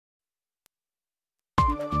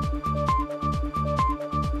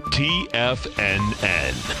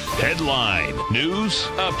TFNN. Headline News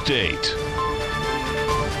Update.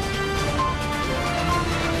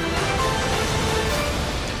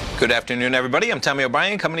 Good afternoon, everybody. I'm Tommy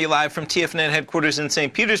O'Brien, coming to you live from TFNN headquarters in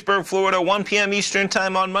St. Petersburg, Florida, 1 p.m. Eastern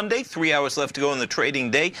time on Monday. 3 hours left to go in the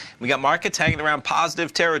trading day. We got markets hanging around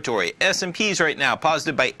positive territory. S&P's right now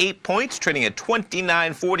positive by 8 points, trading at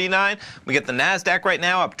 29.49. We got the NASDAQ right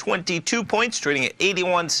now up 22 points, trading at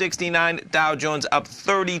 81.69. Dow Jones up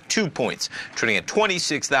 32 points, trading at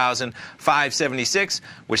 26,576.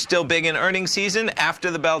 We're still big in earnings season.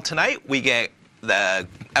 After the bell tonight, we get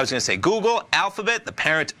Google, Alphabet, the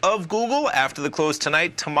parent of Google, after the close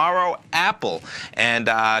tonight. Tomorrow, Apple. And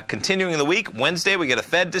continuing the week, Wednesday, we get a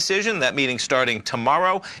Fed decision. That meeting starting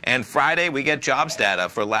tomorrow. And Friday, we get jobs data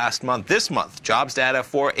for last month. This month, jobs data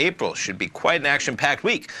for April. Should be quite an action-packed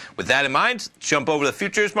week. With that in mind, let's jump over to the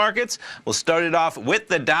futures markets. We'll start it off with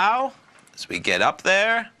the Dow as we get up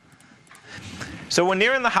there. So we're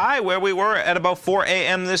nearing the high where we were at about 4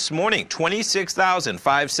 a.m. this morning.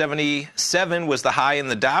 26,577 was the high in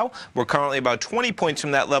the Dow. We're currently about 20 points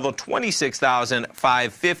from that level,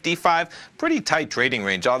 26,555. Pretty tight trading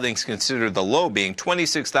range, all things considered, the low being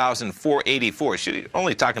 26,484. You're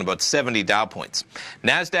only talking about 70 Dow points.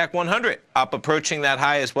 NASDAQ 100 up approaching that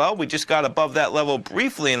high as well. We just got above that level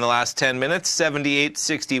briefly in the last 10 minutes,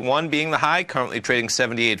 78.61 being the high, currently trading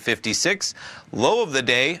 78.56. Low of the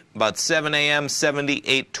day, about 7 a.m.,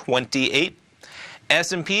 78.28.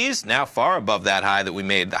 S&P's now far above that high that we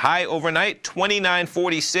made. The high overnight,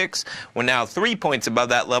 29.46. We're now 3 points above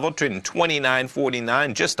that level, trading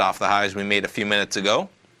 29.49, just off the highs we made a few minutes ago.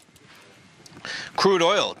 Crude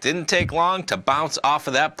oil didn't take long to bounce off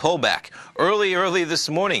of that pullback. Early this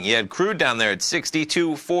morning, you had crude down there at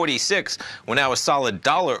 62.46. We're now a solid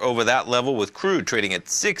dollar over that level with crude trading at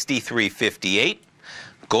 63.58.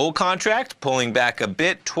 Gold contract pulling back a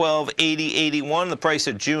bit, 12.8081, the price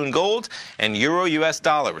of June gold, and euro US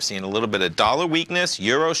dollar. We're seeing a little bit of dollar weakness,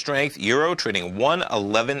 euro strength, euro trading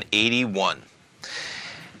 111.81.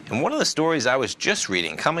 And one of the stories I was just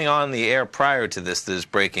reading, coming on the air prior to this that is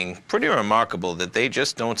breaking, pretty remarkable that they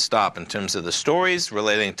just don't stop in terms of the stories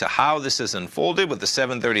relating to how this has unfolded with the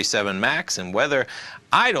 737 MAX and whether,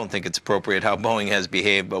 I don't think it's appropriate how Boeing has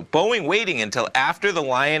behaved, but Boeing waiting until after the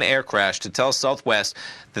Lion Air crash to tell Southwest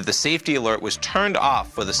that the safety alert was turned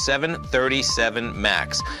off for the 737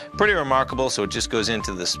 MAX. Pretty remarkable, so it just goes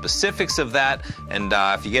into the specifics of that, and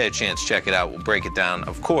if you get a chance, check it out. We'll break it down,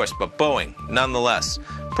 of course, but Boeing, nonetheless,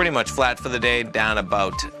 pretty much flat for the day, down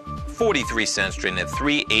about 43 cents, trading at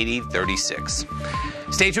 380.36.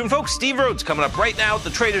 Stay tuned, folks. Steve Rhodes coming up right now at the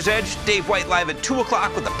Trader's Edge. Dave White live at 2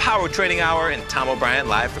 o'clock with the Power Trading Hour, and Tom O'Brien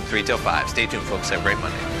live from 3 till 5. Stay tuned, folks. Have a great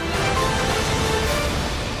Monday.